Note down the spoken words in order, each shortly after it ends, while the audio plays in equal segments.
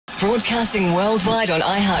Broadcasting worldwide on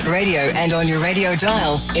iHeartRadio and on your radio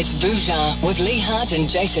dial, it's Bhuja with Leigh and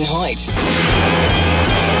Jason Hoyt.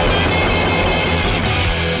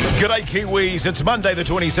 G'day Kiwis, it's Monday the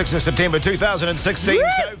 26th of September 2016,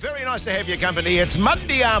 so very nice to have your company. It's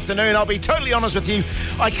Monday afternoon, I'll be totally honest with you,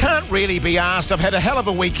 I can't really be asked. I've had a hell of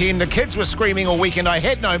a weekend, the kids were screaming all weekend, I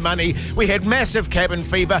had no money, we had massive cabin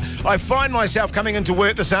fever. I find myself coming into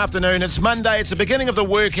work this afternoon, it's Monday, it's the beginning of the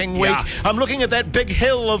working week. I'm looking at that big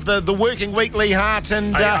hill of the working week, Leigh Hart,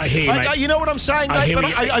 and I hear you, mate. you know what I'm saying, mate? But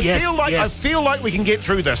I feel like we can get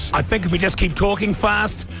through this. I think if we just keep talking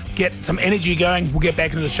fast, get some energy going, we'll get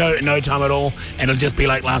back into the show in no time at all, and it'll just be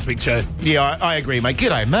like last week's show. Yeah, I agree, mate.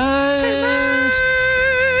 G'day, mate.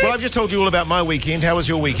 Well, I've just told you all about my weekend. How was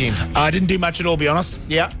your weekend? I didn't do much at all, be honest.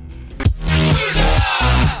 Yeah.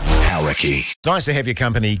 Ricky. Nice to have your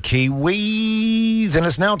company, Kiwis. And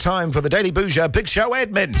it's now time for the Daily Bhuja Big Show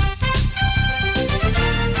Admin.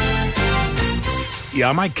 Yeah,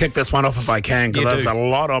 I might kick this one off if I can, because there's a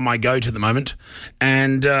lot on my go-to at the moment.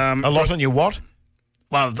 And a lot on your what?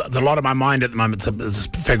 Well, the lot of my mind at the moment is a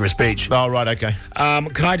figure of speech. Oh, right, okay.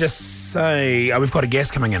 Can I just say, we've got a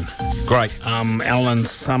guest coming in. Great. Alan,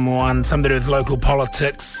 something to do with local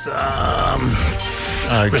politics.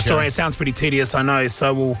 Restoring, it sounds pretty tedious, I know,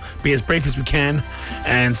 so we'll be as brief as we can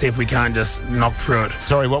and see if we can't just knock through it.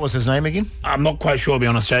 Sorry, what was his name again? I'm not quite sure, to be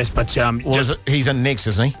honest, Jace, but... he's in next,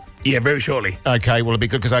 isn't he? Yeah, very shortly. Okay, well, it'd be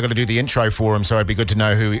good because I got to do the intro for him, so it'd be good to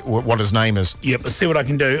know what his name is. Yep, let's see what I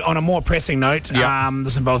can do. On a more pressing note,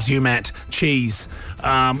 this involves you, Matt. Cheese.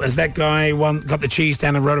 Is that guy got the cheese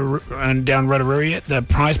down Rotorua at the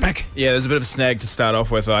prize pack? Yeah, there's a bit of a snag to start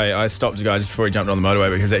off with. I stopped a guy just before he jumped on the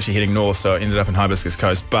motorway, but he was actually heading north, so it ended up in Hibiscus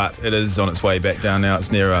Coast. But it is on its way back down now.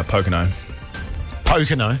 It's near Pocono.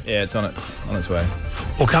 Pocono? Yeah, it's on its way.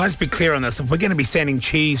 Well, can I just be clear on this? If we're going to be sending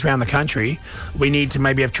cheese around the country, we need to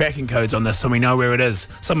maybe have tracking codes on this so we know where it is.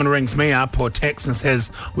 Someone rings me up or texts and says,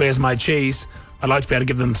 "Where's my cheese?" I'd like to be able to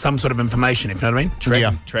give them some sort of information, if you know what I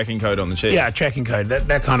mean? Tracking code on the cheese. Yeah, tracking code,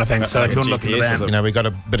 that kind of thing. So if you want to look into that. You know, we got a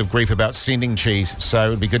bit of grief about sending cheese, so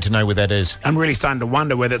it'd be good to know where that is. I'm really starting to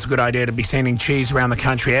wonder whether it's a good idea to be sending cheese around the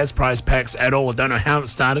country as prize packs at all. I don't know how it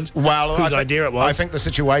started, whose idea it was. I think the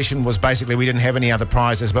situation was basically we didn't have any other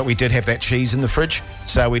prizes, but we did have that cheese in the fridge,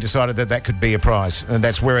 so we decided that could be a prize, and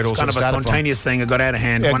that's where it all started from. Kind of a spontaneous thing. It got out of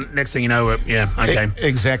hand. Next thing you know, okay.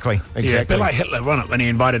 Exactly. Yeah, a bit like Hitler, wasn't it, when he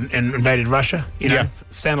invaded Russia, you know?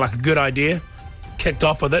 Sounded like a good idea, kicked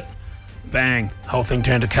off with it, bang, whole thing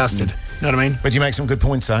turned to custard. You know what I mean? But you make some good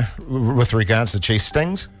points, though, with regards to cheese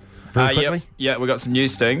stings. Very quickly. Yeah, we got some new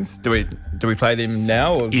stings. Do we play them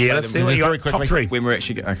now? Or yeah, let's see what you got. Top three. When we're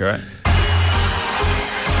actually... Okay, right.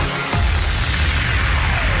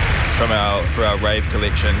 It's for our rave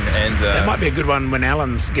collection, and... that might be a good one when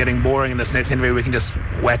Alan's getting boring in this next interview. We can just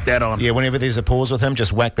whack that on. Yeah, whenever there's a pause with him,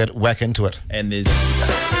 just whack into it. And there's...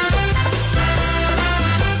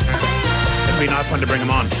 Be a nice one to bring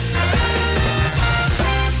them on.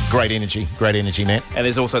 Great energy, Matt. And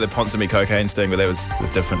there's also the Ponsonby cocaine sting, but that was a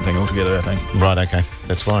different thing altogether, I think. Right, okay,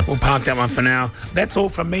 that's fine. We'll park that one for now. That's all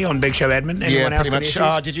from me on Big Show Admin. Anyone else pretty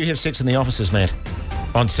much. Did you have sex in the offices, Matt,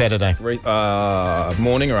 on Saturday?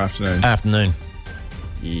 Morning or afternoon? Afternoon.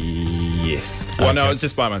 Yes. Well, no, I was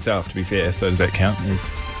just by myself, to be fair, so does that count?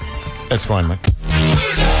 Yes. That's fine, mate.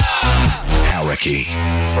 Ricky.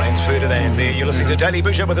 Friends, further than there, you're listening to Daily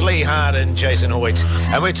Bhuja with Leigh Hart and Jason Hoyt.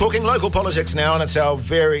 And we're talking local politics now, and it's our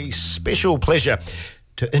very special pleasure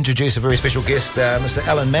to introduce a very special guest, Mr.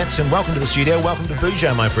 Alan Matson. Welcome to the studio. Welcome to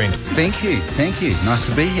Bhuja, my friend. Thank you. Nice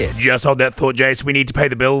to be here. Just hold that thought, Jace. We need to pay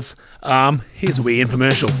the bills. Here's a wee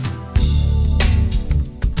infomercial.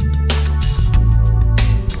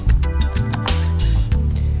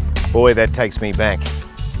 Boy, that takes me back.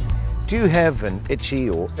 Do you have an itchy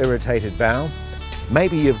or irritated bowel?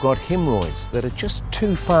 Maybe you've got hemorrhoids that are just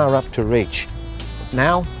too far up to reach.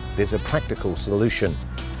 Now, there's a practical solution.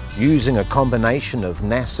 Using a combination of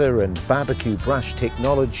NASA and barbecue brush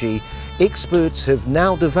technology, experts have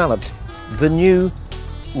now developed the new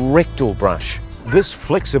rectal brush. This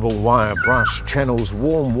flexible wire brush channels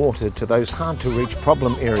warm water to those hard-to-reach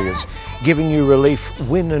problem areas, giving you relief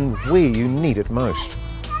when and where you need it most.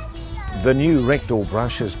 The new rectal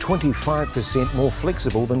brush is 25% more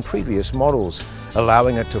flexible than previous models,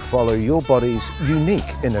 allowing it to follow your body's unique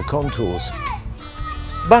inner contours.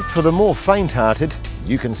 But for the more faint-hearted,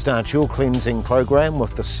 you can start your cleansing program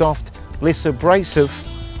with the soft, less abrasive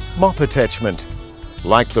mop attachment.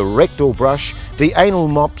 Like the rectal brush, the anal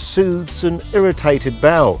mop soothes an irritated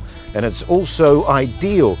bowel, and it's also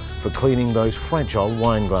ideal for cleaning those fragile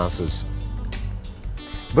wine glasses.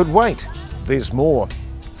 But wait, there's more.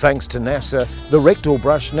 Thanks to NASA, the rectal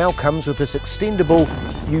brush now comes with this extendable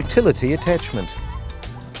utility attachment,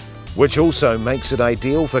 which also makes it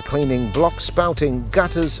ideal for cleaning block spouting,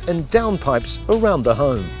 gutters and downpipes around the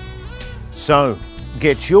home. So,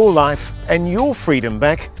 get your life and your freedom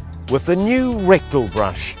back with the new rectal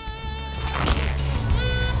brush.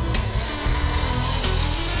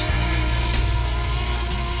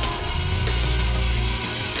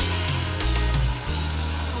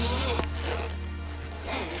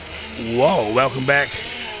 Whoa, welcome back.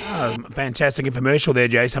 Fantastic infomercial there,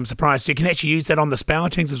 Jace. I'm surprised. You can actually use that on the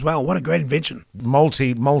spoutings as well. What a great invention.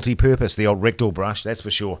 Multi-purpose, the old rectal brush, that's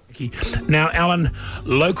for sure. Now, Alan,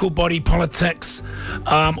 local body politics.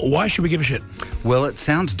 Why should we give a shit? Well, it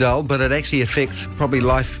sounds dull, but it actually affects probably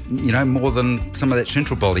life, more than some of that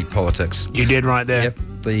central body politics. You did right there. Yep.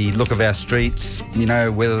 The look of our streets,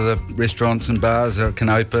 whether the restaurants and bars can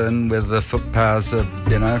open, whether the footpaths are,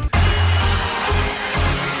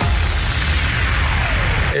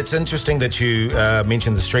 It's interesting that you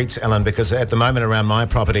mentioned the streets, Alan, because at the moment around my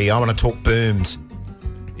property, I want to talk booms.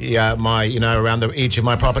 Yeah, around the edge of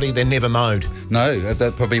my property, they're never mowed. No, they're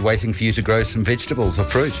probably waiting for you to grow some vegetables or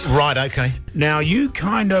fruit. Right, okay. Now, you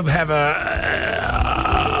kind of have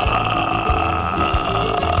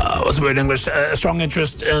what's the word in English? A strong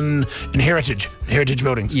interest in heritage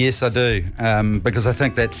buildings. Yes, I do, because I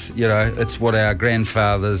think that's, it's what our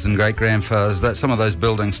grandfathers and great-grandfathers, that some of those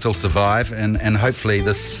buildings still survive, and hopefully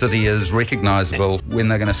this city is recognisable. When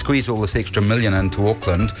they're going to squeeze all this extra million into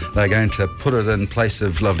Auckland, they're going to put it in place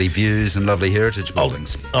of lovely views and lovely heritage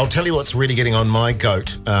buildings. I'll tell you what's really getting on my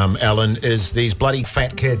goat, Alan, is these bloody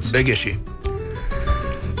fat kids. Big issue.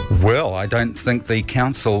 Well, I don't think the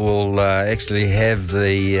council will actually have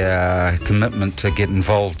the commitment to get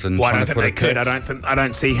involved in. Well, I trying don't to think put they could. I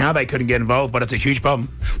don't see how they couldn't get involved, but it's a huge problem.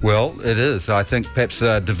 Well, it is. I think perhaps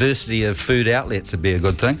diversity of food outlets would be a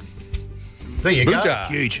good thing. There you go.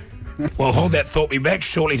 Huge. Well, hold that thought. We'll be back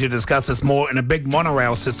shortly to discuss this more in a big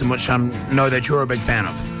monorail system, which I know that you're a big fan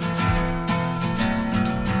of.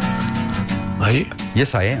 Are you?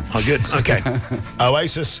 Yes, I am. Oh, good. Okay.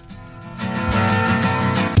 Oasis.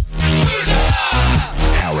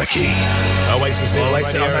 Oasis there.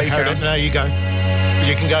 Oasis. Radio. I know you can. No, you go.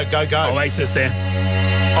 You can go. Oasis there.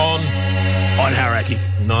 On Hauraki.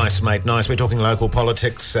 Nice, mate, nice. We're talking local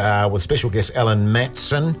politics with special guest Alan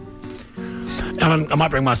Matson. Alan, I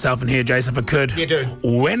might bring myself in here, Jace, if I could. You do.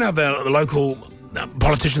 When are the local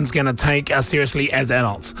politicians going to take us seriously as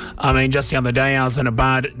adults? I mean, just the other day I was in a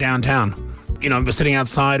bar downtown. We're sitting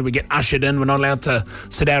outside, we get ushered in, we're not allowed to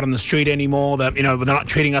sit out on the street anymore. They're not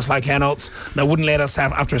treating us like adults. They wouldn't let us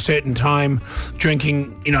have, after a certain time,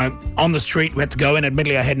 drinking, on the street. We had to go in.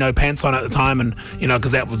 Admittedly, I had no pants on at the time, and,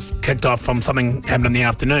 because that was kicked off from something happened in the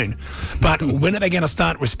afternoon. But when are they going to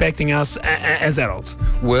start respecting us as adults?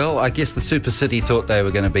 Well, I guess the super city thought they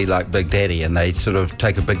were going to be like Big Daddy, and they sort of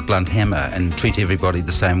take a big blunt hammer and treat everybody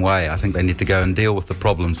the same way. I think they need to go and deal with the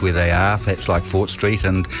problems where they are, perhaps like Fort Street,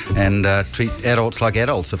 and treat adults like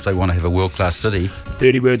adults if they want to have a world-class city.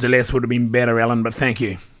 30 words or less would have been better, Alan, but thank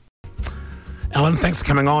you. Alan, thanks for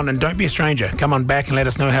coming on, and don't be a stranger. Come on back and let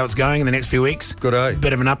us know how it's going in the next few weeks. Good-o.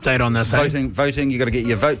 Bit of an update on this. Voting, you've got to get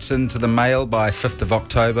your votes into the mail by 5th of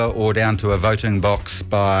October or down to a voting box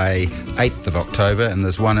by 8th of October, and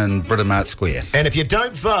there's one in Britomart Square. And if you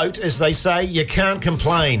don't vote, as they say, you can't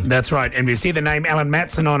complain. That's right, and if you see the name Alan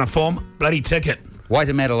Matson on a form, bloody ticket.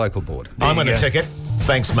 Waitemata Local Board. I'm on a ticket.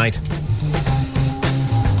 Thanks, mate.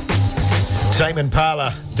 Tame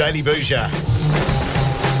Impala, Daily Bhuja.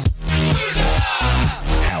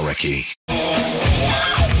 Hauraki.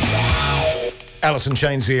 Alison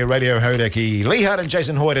Chains here, Radio Hauraki. Leigh and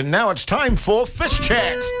Jason Hoyt, and now it's time for Fish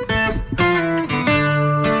Chat.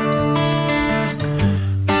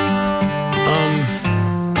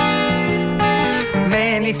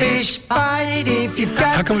 Many fish bite if you've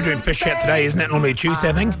got. How come we're doing Fish Chat today? Isn't that normally a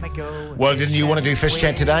Tuesday thing? Well, didn't you want to do Fish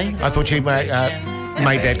Chat today? I thought you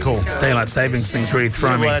made that call. It's daylight savings thing's really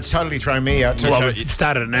thrown me. Well, it's totally thrown me out. Well, you've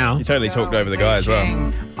started it now. You totally talked over the guy as well.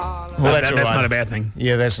 Well, that's not a bad thing.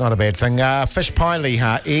 Yeah, that's not a bad thing. Fish pie, Leigh,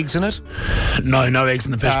 eggs in it? No eggs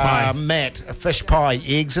in the fish pie. Matt, fish pie,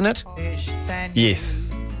 eggs in it? Yes.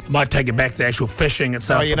 Might take it back to the actual fishing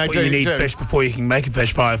itself. You need fish before you can make a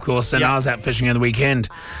fish pie, of course. And I was out fishing on the weekend.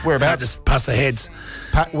 Whereabouts? Just past the heads.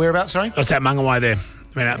 Whereabouts, sorry? It's at Mangawai there.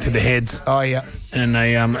 Went out through the heads. Oh, yeah. And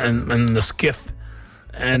in the skiff.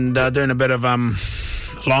 And doing a bit of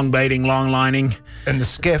long baiting, long lining. In the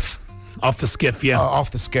skiff? Off the skiff, yeah.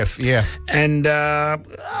 Off the skiff, yeah. And I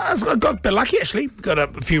got a bit lucky, actually. Got a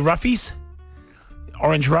few roughies.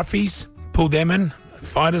 Orange roughies. Pulled them in.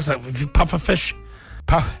 Fighters, like puffer fish.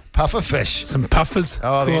 Pufferfish. Some puffers.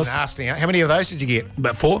 Oh, of they're course. nasty. How many of those did you get?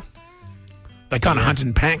 About 4. They kind of hunt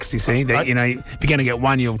in packs, you see. That, you know, if you're going to get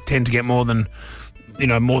one, you'll tend to get more than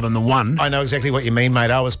the one. I know exactly what you mean, mate.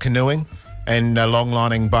 I was canoeing and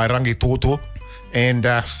long-lining by Rangitoto, and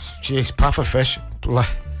geez, pufferfish.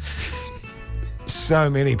 So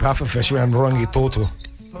many pufferfish around Rangitoto.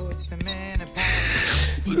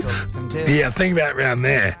 Yeah, think about around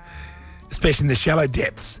there, especially in the shallow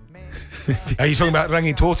depths. Are you talking about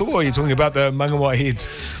Rangitoto or are you talking about the Mangawai heads?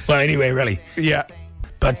 Well, anyway, really. Yeah.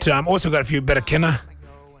 But also got a few bit of kinna.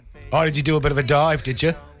 Oh, did you do a bit of a dive, did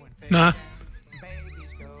you? No,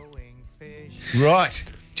 Right.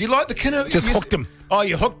 Do you like the canoe? just hooked him. Oh,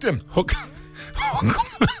 you hooked him. Hooked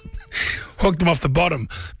him off the bottom.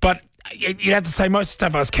 But you'd have to say most of the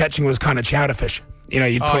stuff I was catching was kind of chowder fish. You know,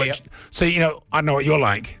 you'd pull it. So, you know, I know what you're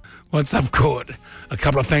like. Once I've caught a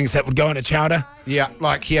couple of things that would go into chowder, Yeah,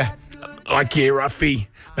 like here. like your roughy,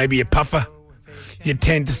 maybe your puffer, you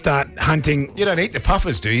tend to start hunting. You don't eat the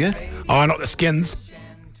puffers, do you? Oh, not the skins.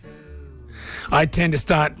 I tend to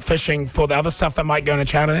start fishing for the other stuff that might go in a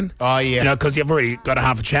chowder then. Oh, yeah. You know, because you've already got a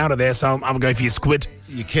half a chowder there, so I'm going to go for your squid,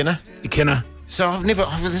 You kinna. your kinna, So I've never.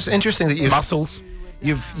 It's interesting that mussels.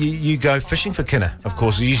 you go fishing for kinna. Of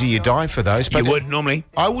course, usually you dive for those. But You would normally,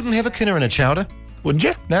 I wouldn't have a kinna in a chowder. wouldn't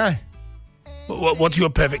you? No. What's your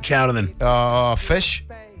perfect chowder then? Fish,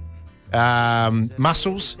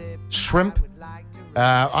 mussels, shrimp.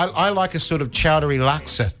 I like a sort of chowdery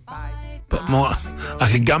laksa. But more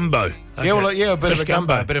like a gumbo. Like Yeah, well, a bit of fish a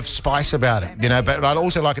gumbo, a bit of spice about it, you know. But I'd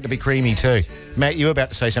also like it to be creamy too. Matt, you were about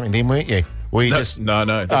to say something then, weren't you? Were you just No.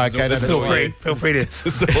 Oh, okay, This is Feel all free. you. Feel free to. This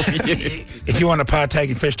is all you. If you want to partake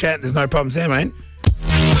in fish chat, there's no problems there, mate.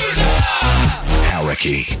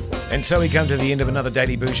 And so we come to the end of another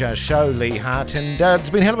Daily Bhuja show, Leigh Hart, and it's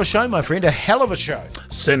been a hell of a show, my friend. A hell of a show.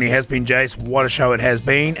 Certainly has been, Jace. What a show it has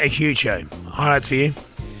been. A huge show. Highlights for you?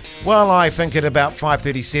 Well, I think at about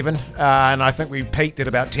 5:37, and I think we peaked at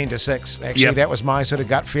about 10 to 6. Actually, Yep. that was my sort of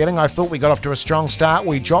gut feeling. I thought we got off to a strong start.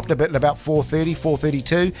 We dropped a bit at about 4:30,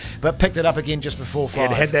 4:32, but picked it up again just before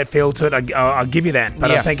 5. It had that feel to it. I'll give you that.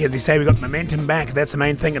 But Yeah. I think, as you say, we got momentum back. That's the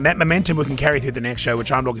main thing. And that momentum we can carry through the next show,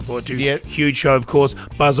 which I'm looking forward to. Yeah. Huge show, of course.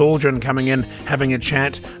 Buzz Aldrin coming in, having a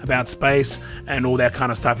chat about space and all that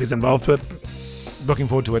kind of stuff he's involved with. Looking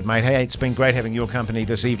forward to it, mate. Hey, it's been great having your company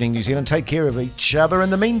this evening, New Zealand. Take care of each other.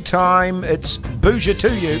 In the meantime, it's Bhuja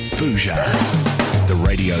to you. Bhuja, the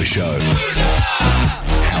radio show.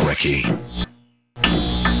 Haraki.